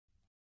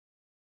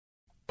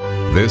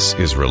This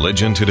is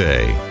Religion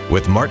Today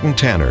with Martin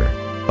Tanner,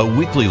 a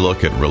weekly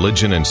look at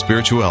religion and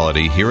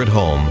spirituality here at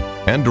home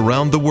and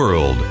around the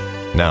world.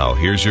 Now,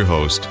 here's your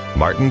host,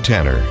 Martin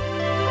Tanner.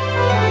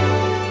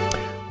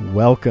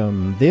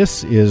 Welcome.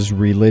 This is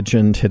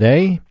Religion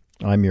Today.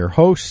 I'm your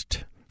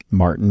host,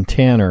 Martin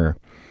Tanner.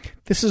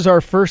 This is our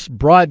first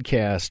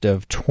broadcast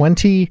of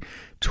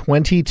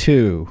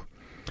 2022.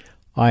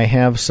 I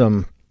have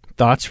some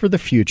thoughts for the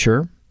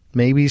future,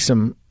 maybe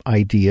some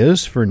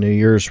ideas for New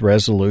Year's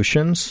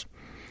resolutions,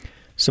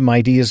 some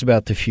ideas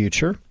about the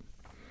future.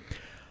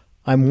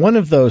 I'm one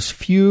of those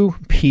few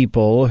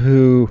people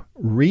who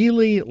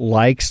really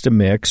likes to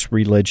mix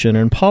religion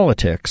and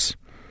politics.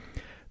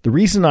 The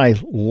reason I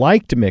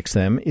like to mix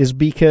them is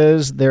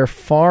because they're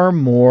far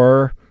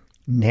more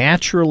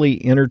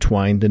naturally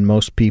intertwined than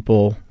most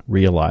people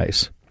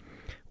realize.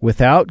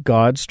 Without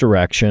God's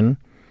direction,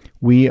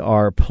 we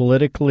are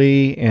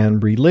politically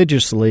and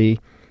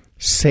religiously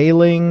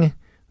sailing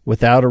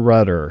without a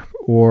rudder,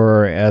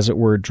 or as it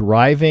were,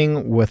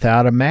 driving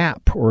without a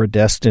map or a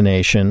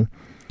destination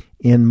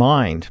in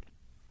mind.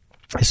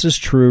 This is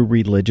true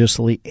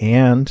religiously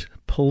and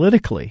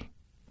politically.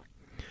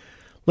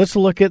 Let's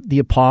look at the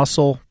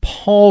Apostle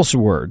Paul's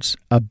words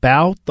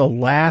about the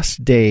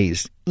last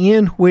days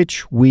in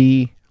which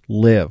we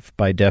live,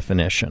 by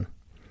definition.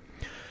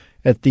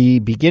 At the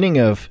beginning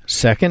of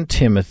 2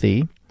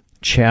 Timothy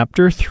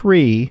chapter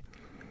 3,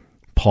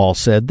 Paul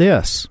said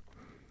this,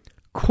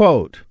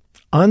 quote,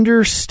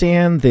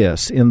 "Understand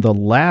this, in the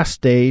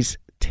last days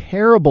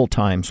terrible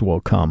times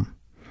will come.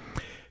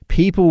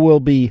 People will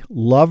be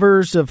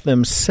lovers of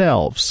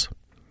themselves,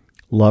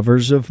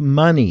 lovers of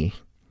money,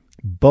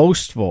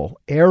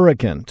 boastful,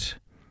 arrogant,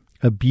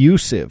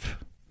 abusive,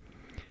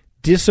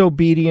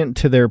 disobedient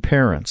to their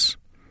parents,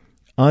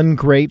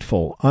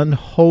 ungrateful,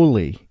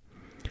 unholy,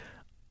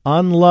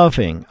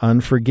 unloving,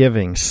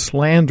 unforgiving,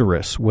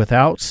 slanderous,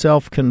 without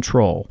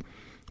self-control,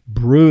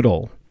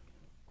 brutal,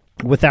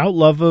 without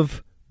love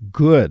of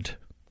good,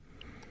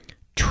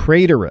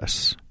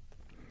 traitorous,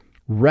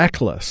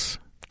 reckless,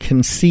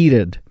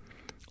 conceited,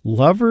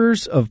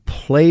 lovers of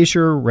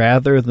pleasure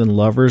rather than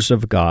lovers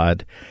of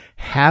God,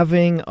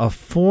 having a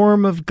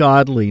form of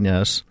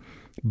godliness,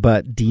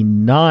 but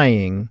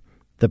denying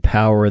the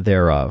power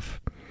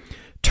thereof.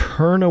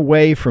 Turn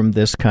away from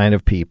this kind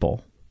of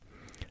people.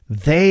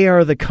 They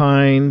are the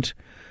kind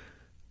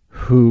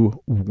who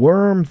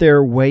worm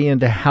their way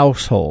into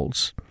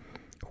households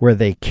where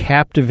they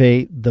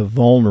captivate the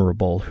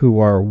vulnerable who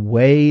are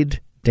weighed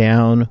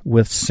down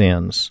with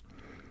sins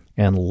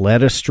and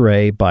led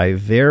astray by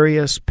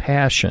various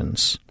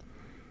passions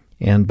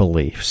and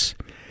beliefs.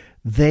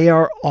 They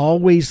are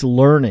always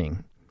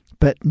learning,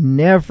 but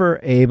never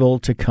able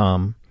to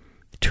come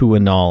to a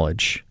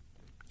knowledge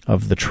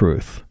of the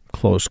truth."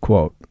 Close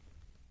quote.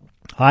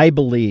 I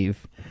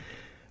believe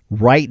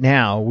right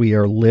now we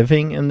are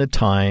living in the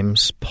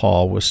times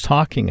Paul was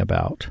talking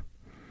about.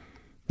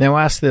 Now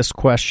ask this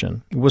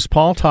question. Was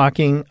Paul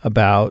talking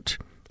about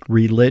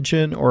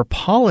religion or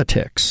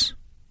politics?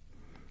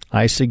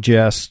 I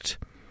suggest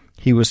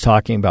he was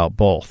talking about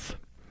both.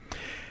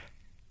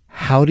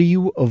 How do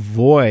you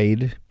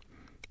avoid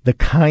the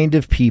kind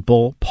of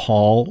people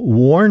Paul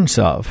warns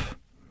of,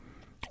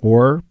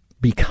 or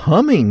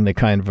becoming the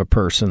kind of a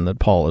person that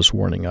Paul is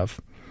warning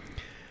of?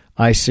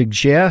 I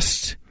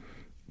suggest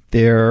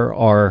there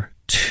are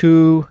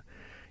two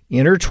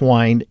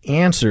intertwined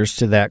answers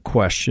to that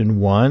question.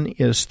 One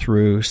is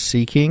through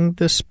seeking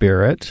the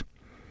Spirit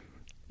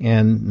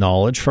and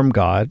knowledge from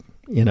God.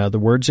 In other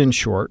words, in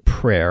short,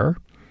 prayer.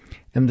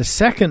 And the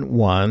second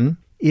one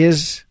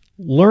is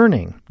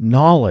learning,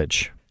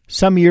 knowledge.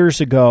 Some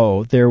years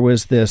ago, there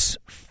was this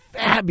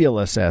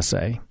fabulous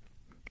essay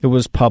that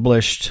was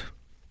published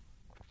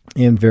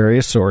in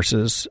various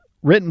sources,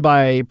 written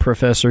by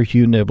Professor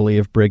Hugh Nibley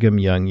of Brigham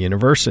Young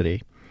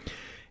University.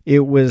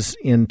 It was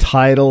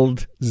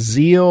entitled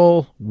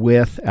 "Zeal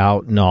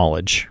Without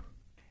Knowledge."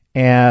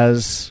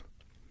 As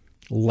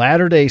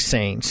Latter-day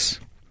Saints,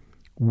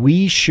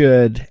 we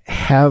should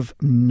have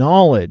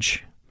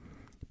knowledge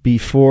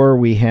before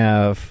we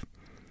have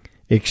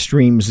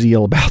extreme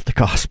zeal about the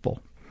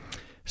gospel.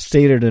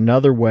 Stated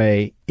another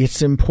way,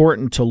 it's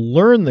important to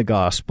learn the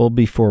gospel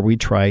before we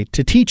try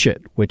to teach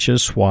it, which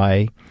is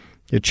why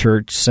the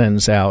church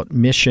sends out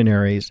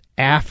missionaries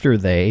after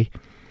they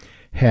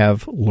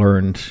have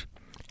learned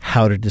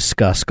how to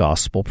discuss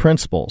gospel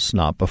principles,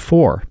 not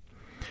before.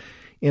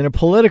 In a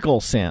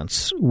political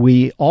sense,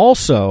 we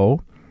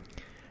also,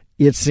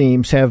 it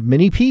seems, have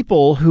many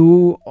people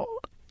who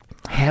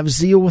have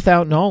zeal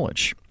without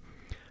knowledge.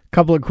 A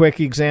couple of quick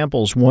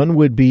examples. One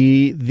would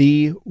be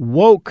the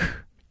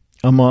woke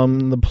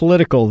among the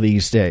political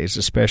these days,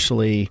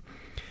 especially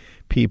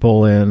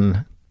people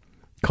in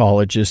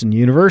colleges and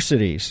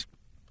universities.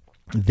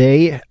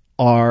 They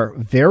are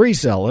very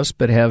zealous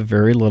but have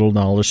very little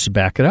knowledge to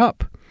back it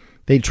up.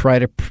 They try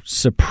to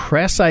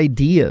suppress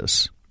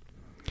ideas.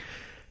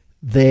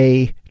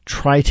 They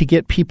try to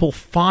get people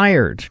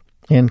fired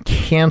and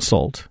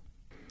canceled.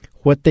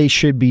 What they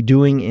should be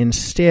doing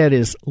instead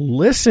is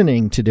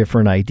listening to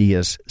different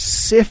ideas,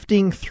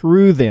 sifting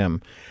through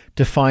them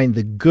to find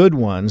the good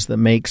ones that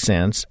make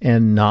sense,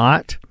 and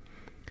not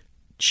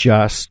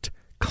just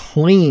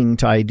clinging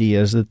to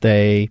ideas that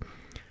they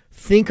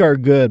think are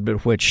good,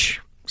 but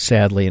which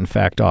sadly, in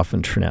fact,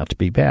 often turn out to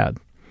be bad.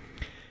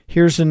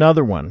 Here's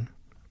another one.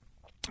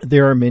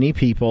 There are many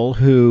people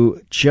who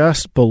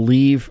just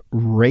believe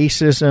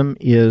racism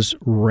is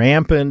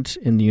rampant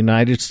in the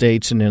United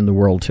States and in the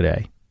world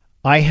today.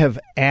 I have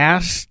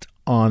asked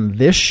on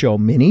this show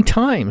many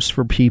times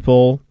for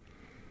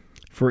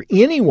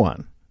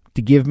anyone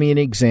to give me an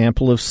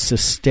example of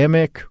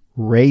systemic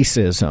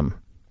racism.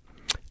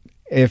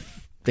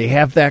 If they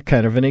have that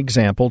kind of an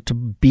example, to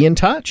be in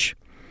touch.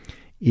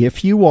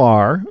 If you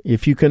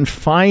can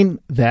find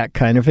that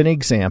kind of an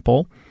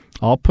example,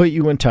 I'll put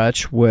you in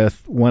touch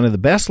with one of the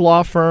best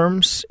law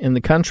firms in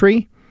the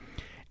country,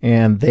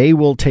 and they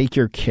will take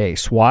your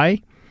case.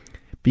 Why?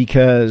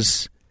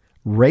 Because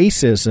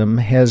racism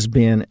has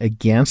been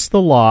against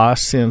the law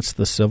since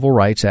the Civil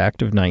Rights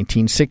Act of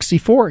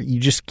 1964. You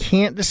just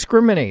can't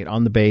discriminate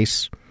on the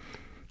basis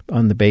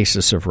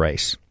of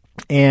race.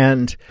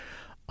 And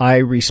I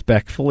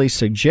respectfully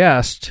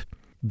suggest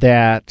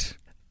that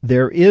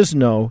there is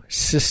no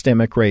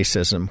systemic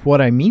racism.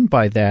 What I mean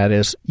by that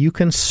is you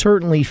can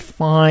certainly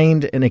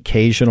find an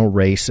occasional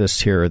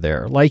racist here or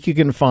there, like you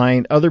can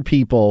find other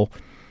people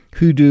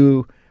who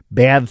do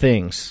bad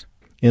things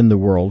in the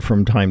world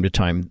from time to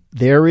time.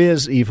 There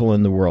is evil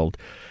in the world,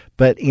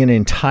 but an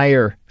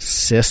entire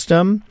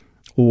system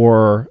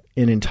or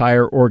an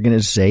entire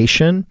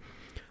organization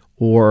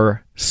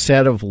or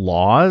set of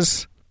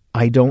laws,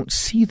 I don't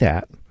see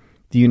that.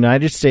 The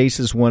United States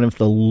is one of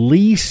the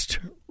least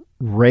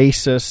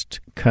racist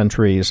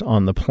countries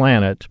on the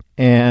planet,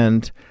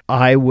 and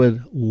I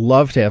would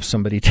love to have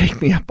somebody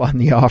take me up on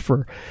the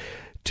offer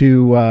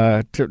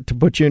to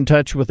put you in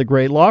touch with a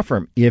great law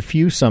firm. If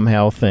you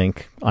somehow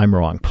think I'm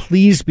wrong,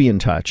 please be in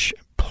touch.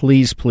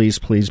 Please, please,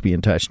 please be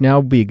in touch. Now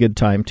would be a good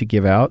time to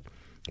give out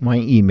my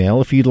email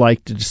if you'd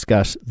like to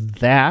discuss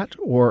that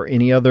or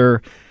any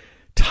other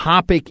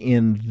topic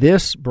in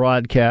this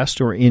broadcast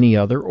or any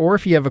other, or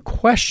if you have a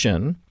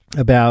question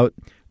about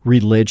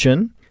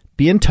religion,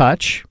 be in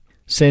touch.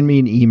 Send me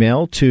an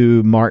email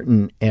to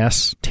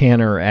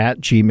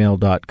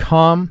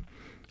martinstanner@gmail.com,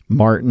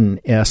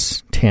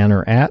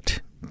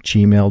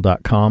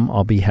 martinstanner@gmail.com.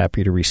 I'll be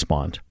happy to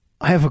respond.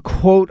 I have a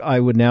quote I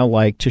would now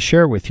like to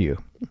share with you.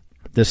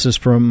 This is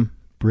from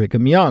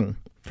Brigham Young,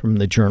 from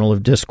the Journal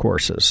of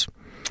Discourses.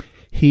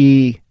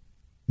 He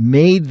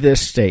made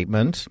this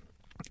statement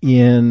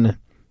in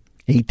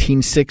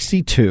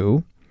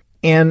 1862,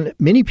 and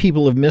many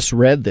people have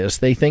misread this.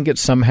 They think it's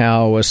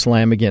somehow a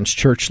slam against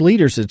church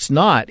leaders. It's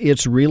not.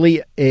 It's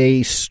really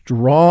a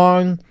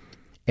strong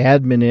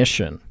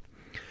admonition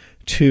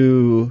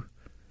to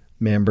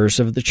members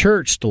of the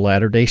church, to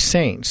Latter-day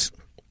Saints,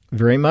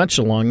 very much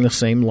along the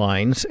same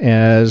lines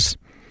as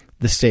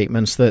the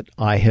statements that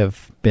I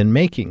have been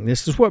making.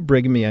 This is what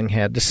Brigham Young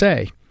had to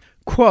say.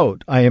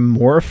 Quote, "I am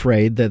more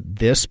afraid that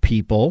this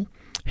people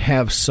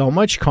have so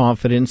much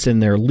confidence in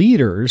their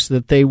leaders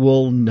that they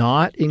will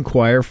not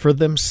inquire for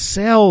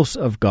themselves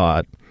of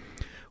God,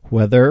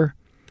 whether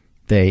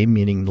they,"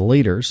 meaning the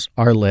leaders,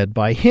 "are led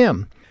by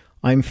Him.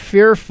 I'm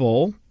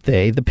fearful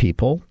they," the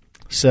people,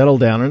 "settle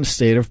down in a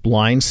state of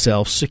blind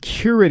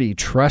self-security,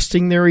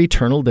 trusting their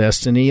eternal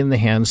destiny in the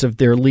hands of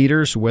their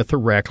leaders with a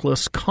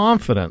reckless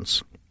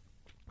confidence.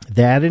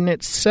 That in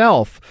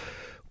itself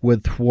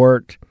would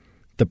thwart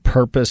the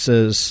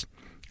purposes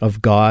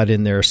of God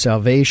in their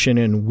salvation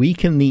and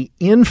weaken the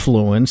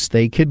influence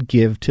they could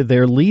give to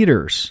their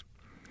leaders.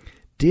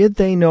 Did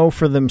they know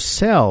for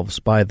themselves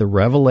by the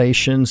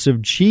revelations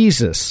of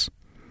Jesus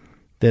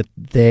that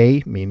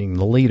they," meaning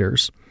the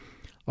leaders,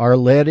 "are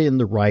led in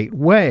the right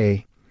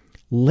way,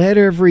 let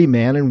every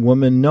man and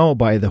woman know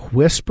by the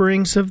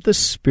whisperings of the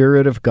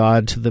Spirit of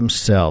God to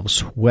themselves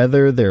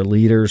whether their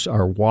leaders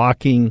are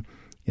walking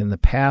in the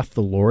path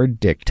the Lord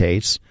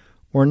dictates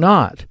or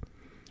not."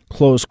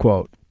 Close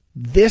quote.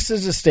 This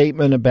is a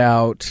statement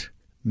about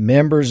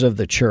members of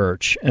the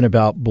church and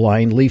about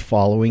blindly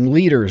following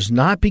leaders,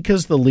 not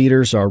because the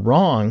leaders are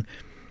wrong.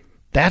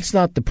 That's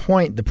not the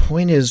point. The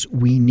point is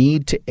we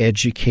need to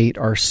educate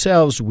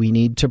ourselves. We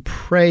need to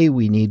pray.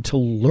 We need to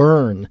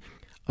learn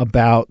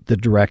about the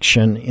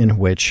direction in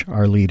which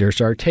our leaders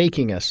are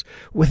taking us.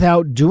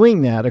 Without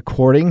doing that,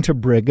 according to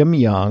Brigham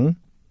Young,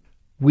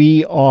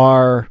 we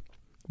are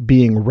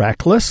being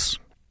reckless.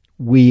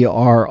 We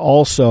are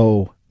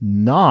also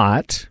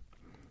not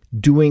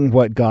doing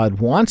what God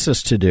wants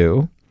us to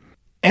do,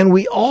 and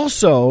we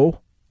also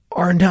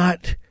are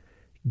not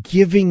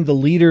giving the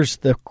leaders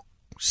the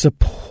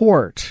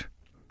support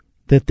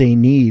that they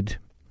need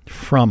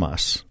from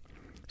us.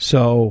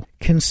 So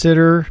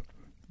consider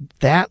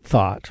that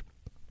thought.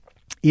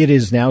 It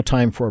is now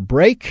time for a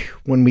break.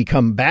 When we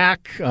come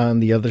back on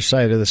the other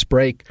side of this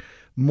break,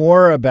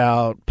 more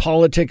about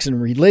politics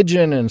and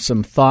religion and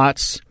some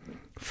thoughts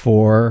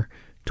for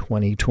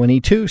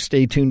 2022.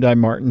 Stay tuned. I'm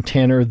Martin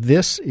Tanner.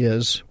 This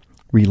is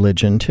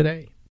Religion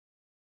Today.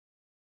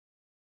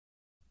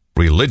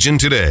 Religion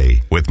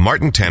Today with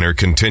Martin Tanner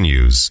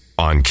continues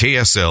on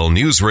KSL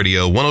News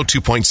Radio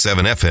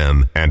 102.7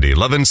 FM and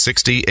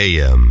 1160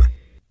 AM.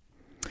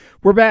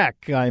 We're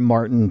back. I'm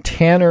Martin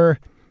Tanner.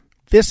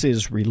 This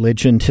is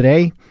Religion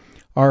Today,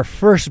 our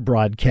first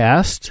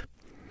broadcast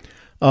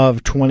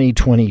of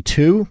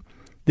 2022.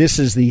 This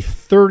is the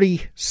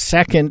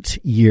 32nd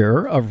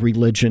year of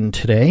Religion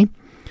Today.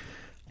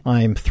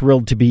 I'm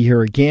thrilled to be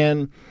here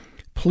again.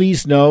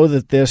 Please know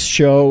that this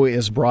show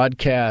is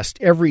broadcast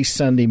every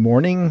Sunday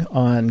morning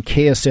on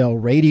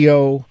KSL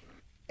Radio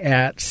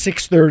at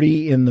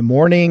 6:30 in the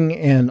morning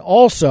and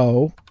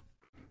also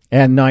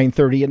at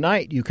 9:30 at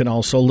night. You can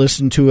also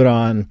listen to it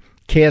on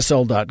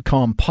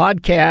KSL.com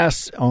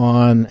podcasts,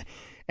 on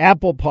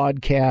Apple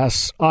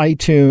Podcasts,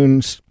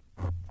 iTunes,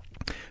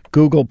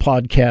 Google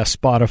Podcasts,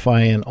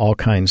 Spotify, and all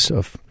kinds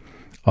of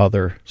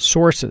other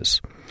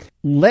sources.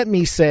 Let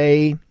me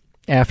say,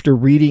 after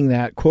reading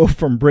that quote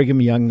from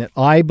Brigham Young, that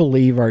I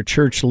believe our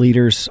church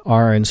leaders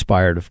are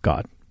inspired of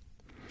God.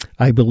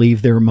 I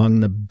believe they're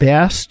among the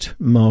best,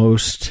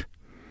 most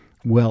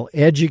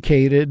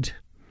well-educated,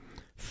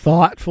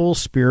 thoughtful,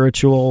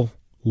 spiritual,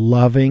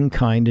 loving,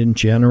 kind, and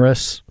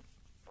generous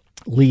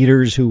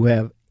leaders who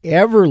have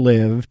ever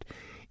lived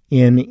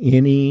in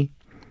any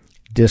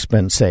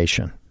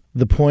dispensation.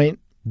 The point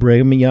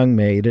Brigham Young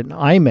made, and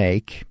I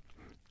make,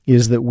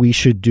 is that we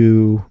should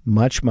do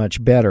much,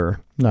 much better,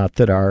 not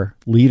that our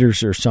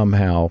leaders are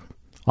somehow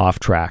off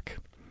track.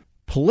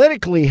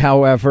 Politically,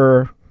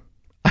 however,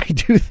 I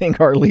do think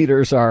our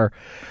leaders are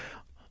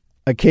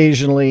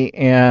occasionally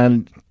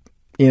and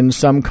in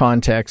some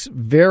contexts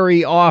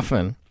very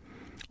often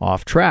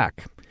off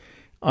track.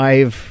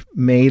 I've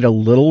made a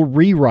little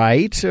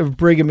rewrite of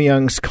Brigham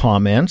Young's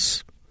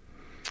comments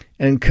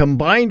and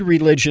combined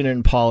religion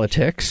and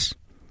politics.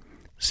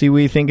 See what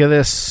you think of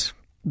this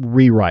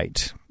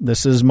rewrite.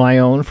 This is my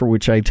own, for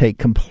which I take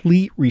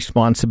complete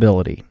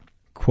responsibility.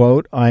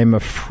 Quote, I'm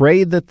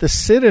afraid that the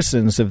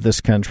citizens of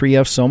this country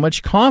have so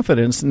much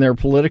confidence in their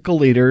political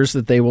leaders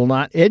that they will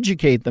not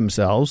educate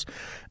themselves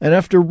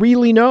enough to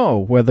really know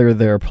whether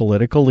their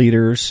political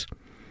leaders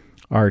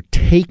are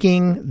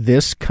taking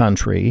this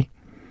country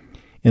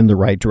in the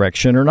right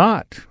direction or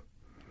not.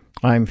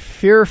 I'm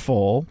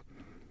fearful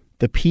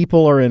the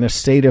people are in a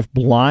state of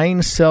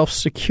blind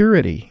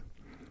self-security,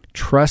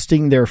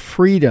 trusting their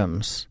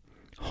freedoms,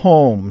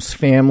 homes,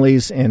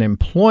 families, and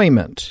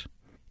employment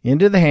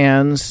into the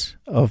hands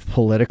of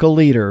political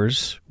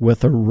leaders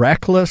with a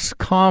reckless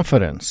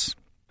confidence,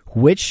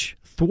 which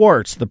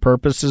thwarts the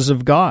purposes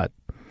of God.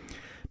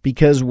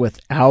 Because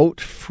without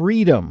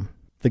freedom,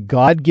 the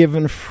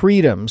God-given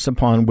freedoms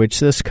upon which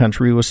this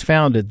country was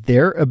founded,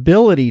 their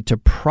ability to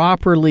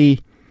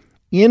properly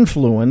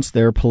influence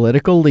their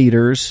political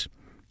leaders,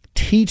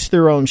 teach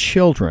their own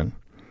children,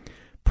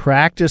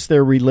 practice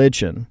their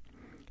religion,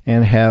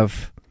 and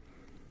have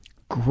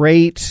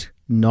great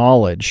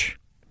knowledge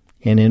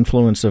and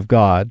influence of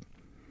God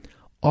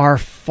are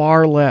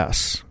far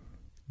less.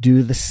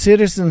 Do the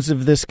citizens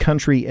of this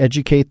country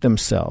educate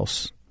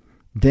themselves,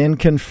 then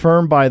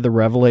confirmed by the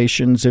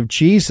revelations of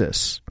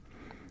Jesus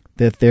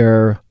that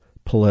their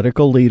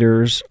political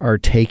leaders are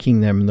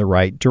taking them in the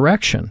right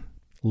direction?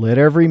 Let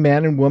every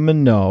man and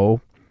woman know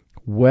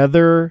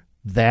whether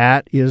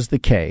that is the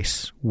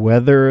case,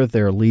 whether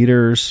their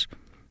leaders,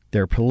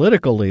 their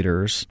political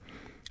leaders,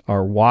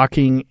 are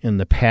walking in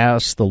the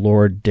paths the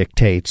Lord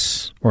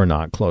dictates or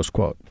not, close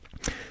quote.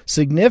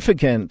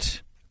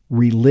 Significant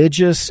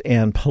religious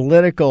and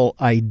political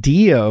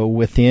idea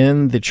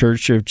within the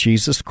Church of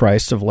Jesus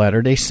Christ of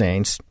Latter-day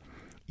Saints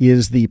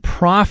is the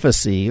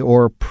prophecy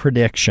or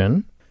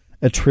prediction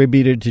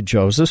attributed to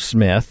Joseph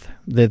Smith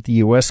that the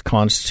U.S.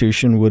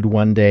 Constitution would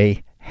one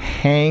day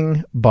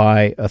hang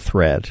by a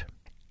thread,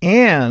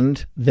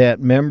 and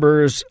that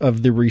members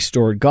of the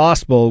restored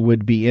gospel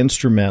would be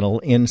instrumental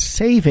in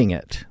saving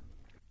it.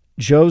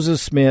 Joseph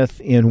Smith,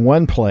 in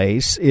one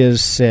place,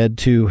 is said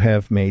to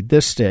have made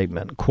this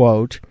statement,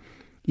 quote,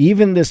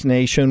 even this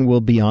nation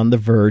will be on the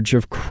verge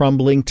of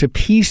crumbling to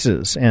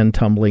pieces and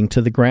tumbling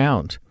to the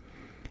ground.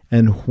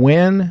 And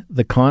when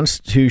the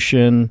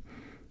Constitution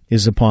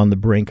is upon the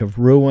brink of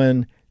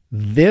ruin,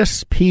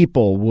 this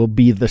people will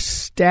be the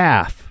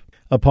staff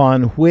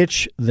upon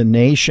which the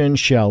nation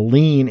shall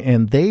lean,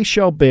 and they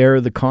shall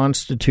bear the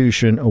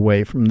Constitution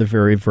away from the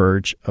very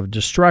verge of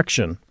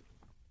destruction.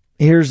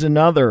 Here's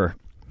another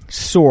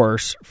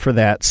source for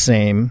that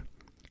same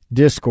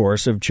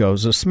discourse of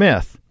Joseph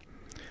Smith.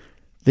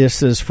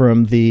 This is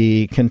from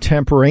the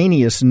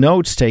contemporaneous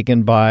notes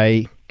taken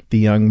by the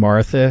young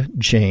Martha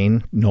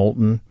Jane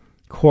Knowlton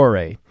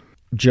Corey.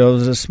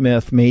 Joseph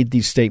Smith made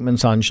these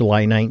statements on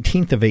July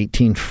 19th of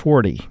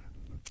 1840.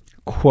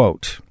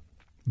 Quote,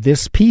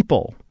 this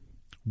people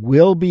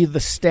will be the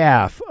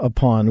staff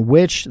upon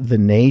which the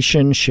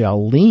nation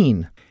shall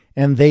lean,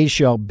 and they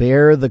shall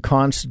bear the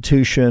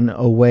Constitution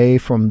away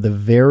from the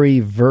very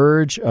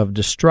verge of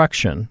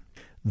destruction.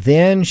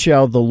 Then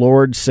shall the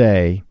Lord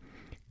say,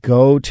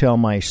 go tell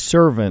my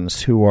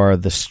servants who are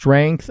the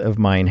strength of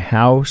mine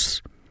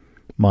house,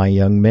 my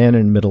young men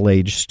and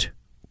middle-aged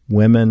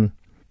women,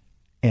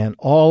 and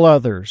all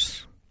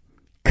others,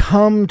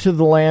 come to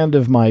the land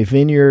of my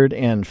vineyard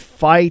and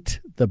fight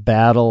the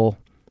battle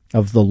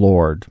of the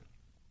Lord.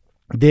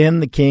 Then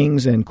the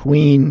kings and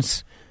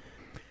queens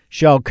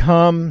shall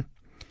come,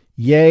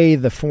 yea,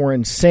 the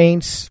foreign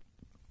saints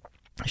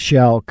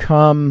shall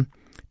come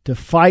to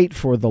fight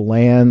for the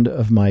land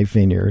of my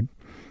vineyard,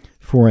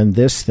 for in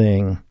this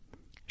thing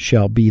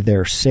shall be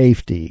their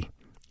safety,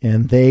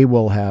 and they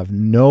will have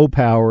no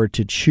power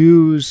to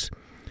choose,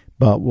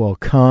 but will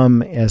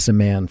come as a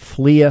man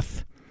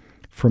fleeth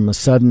from a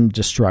sudden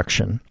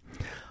destruction.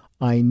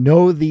 I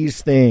know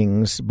these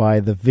things by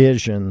the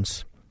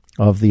visions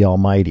of the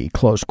Almighty."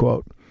 Close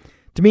quote.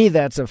 To me,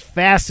 that's a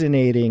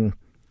fascinating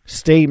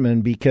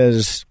statement,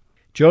 because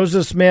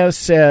Joseph Smith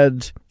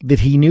said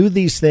that he knew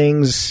these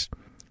things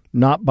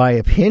not by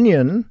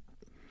opinion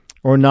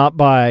or not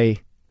by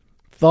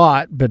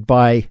thought, but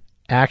by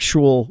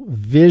actual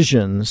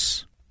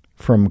visions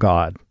from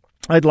God.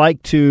 I'd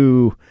like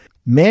to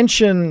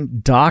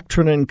mention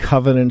Doctrine and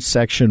Covenants,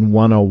 section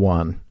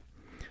 101.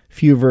 A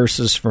few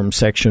verses from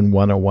section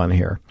 101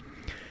 here.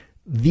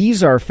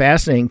 These are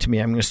fascinating to me.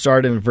 I'm going to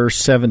start in verse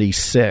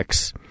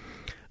 76.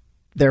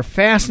 They're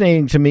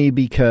fascinating to me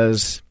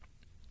because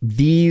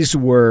these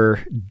were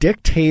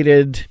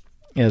dictated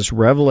as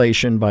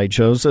revelation by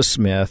Joseph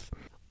Smith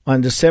on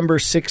December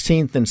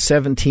 16th and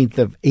 17th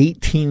of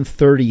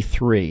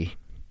 1833.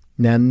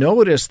 Now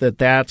notice that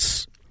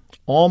that's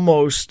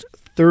almost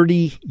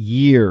 30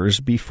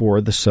 years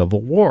before the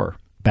Civil War.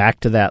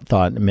 Back to that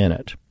thought in a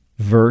minute.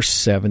 Verse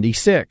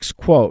 76,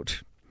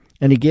 quote,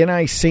 "And again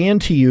I say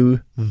unto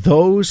you,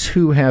 those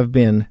who have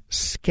been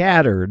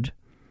scattered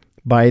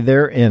by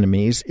their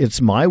enemies,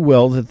 it's my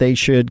will that they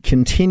should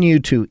continue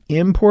to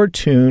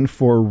importune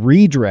for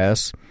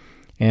redress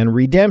and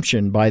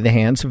redemption by the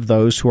hands of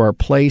those who are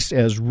placed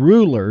as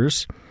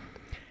rulers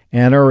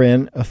and are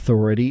in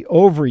authority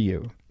over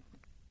you."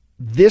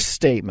 This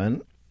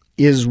statement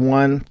is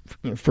one,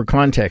 for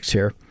context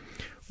here,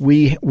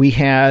 we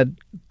had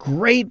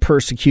great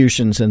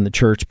persecutions in the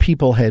church.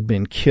 People had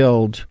been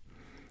killed,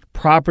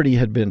 property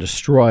had been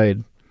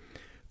destroyed,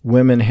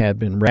 women had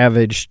been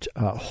ravaged,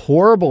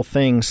 horrible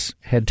things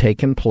had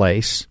taken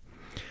place,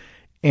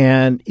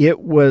 and it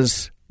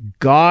was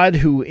God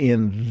who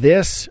in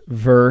this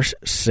verse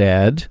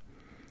said,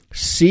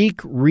 "Seek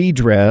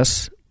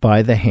redress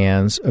by the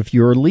hands of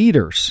your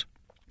leaders,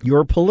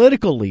 your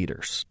political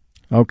leaders."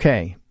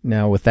 Okay,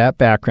 now with that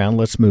background,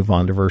 let's move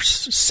on to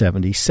verse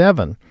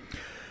 77.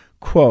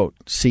 Quote,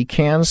 seek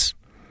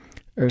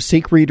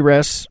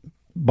redress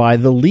by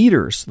the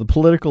leaders, the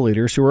political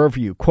leaders who are over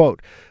you.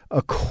 Quote,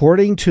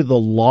 "according to the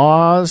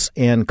laws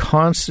and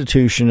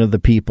constitution of the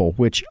people,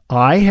 which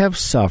I have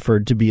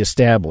suffered to be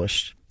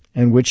established,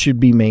 and which should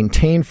be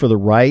maintained for the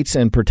rights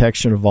and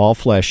protection of all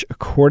flesh,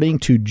 according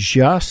to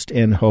just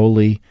and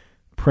holy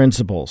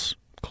principles."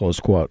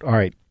 Close quote. All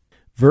right.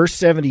 Verse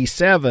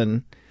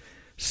 77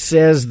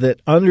 says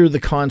that under the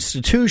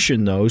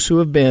Constitution, those who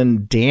have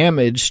been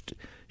damaged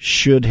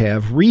should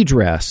have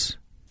redress.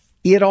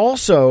 It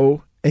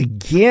also,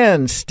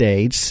 again,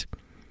 states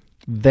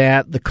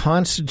that the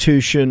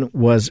Constitution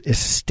was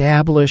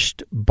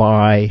established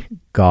by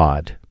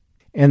God,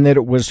 and that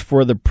it was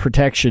for the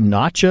protection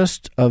not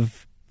just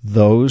of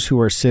those who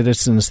are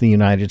citizens of the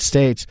United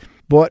States,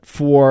 but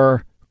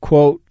for,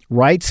 quote,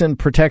 rights and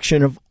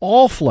protection of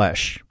all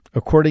flesh,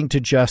 according to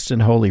just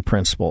and holy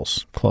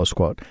principles, close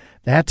quote.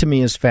 That to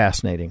me is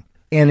fascinating.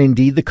 And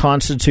indeed, the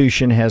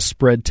Constitution has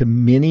spread to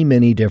many,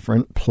 many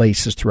different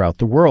places throughout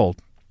the world,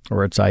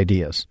 or its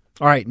ideas.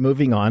 All right,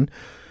 moving on.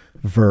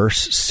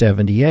 Verse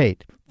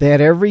 78.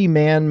 "That every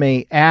man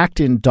may act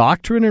in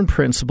doctrine and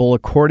principle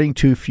according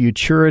to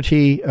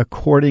futurity,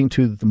 according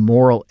to the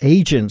moral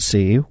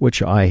agency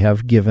which I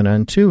have given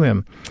unto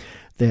him,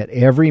 that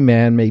every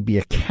man may be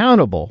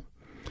accountable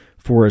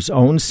for his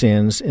own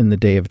sins in the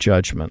day of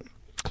judgment."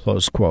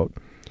 Close quote.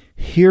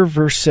 Here,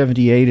 verse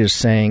 78 is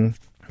saying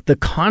the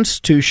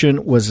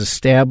Constitution was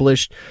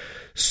established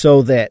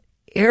so that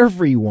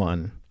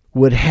everyone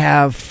would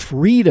have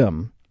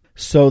freedom,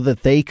 so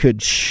that they could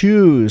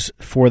choose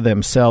for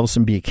themselves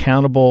and be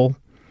accountable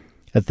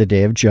at the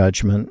day of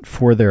judgment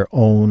for their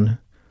own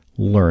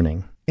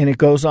learning. And it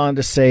goes on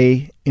to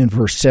say in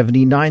verse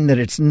 79 that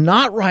it's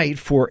not right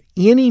for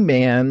any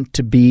man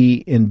to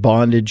be in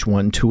bondage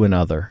one to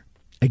another.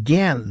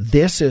 Again,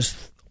 this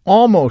is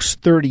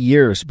almost 30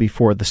 years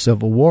before the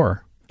Civil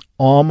War.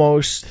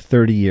 Almost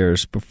 30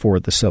 years before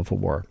the Civil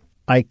War.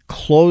 I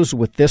close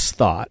with this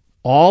thought.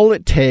 All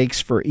it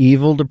takes for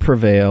evil to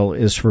prevail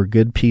is for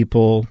good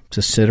people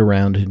to sit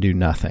around and do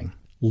nothing.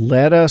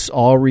 Let us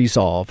all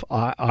resolve.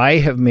 I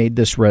have made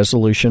this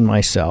resolution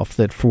myself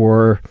that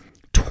for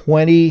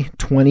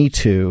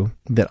 2022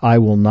 that I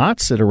will not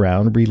sit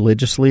around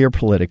religiously or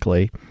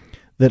politically,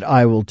 that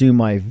I will do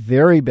my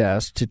very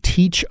best to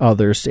teach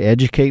others, to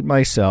educate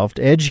myself,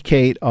 to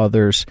educate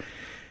others,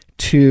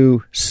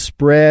 to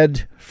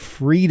spread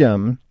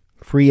freedom,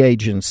 free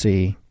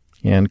agency,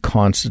 and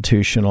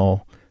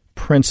constitutional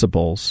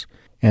principles,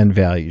 and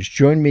values.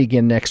 Join me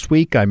again next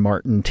week. I'm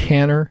Martin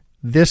Tanner.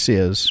 This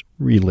is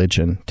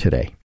Religion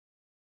Today.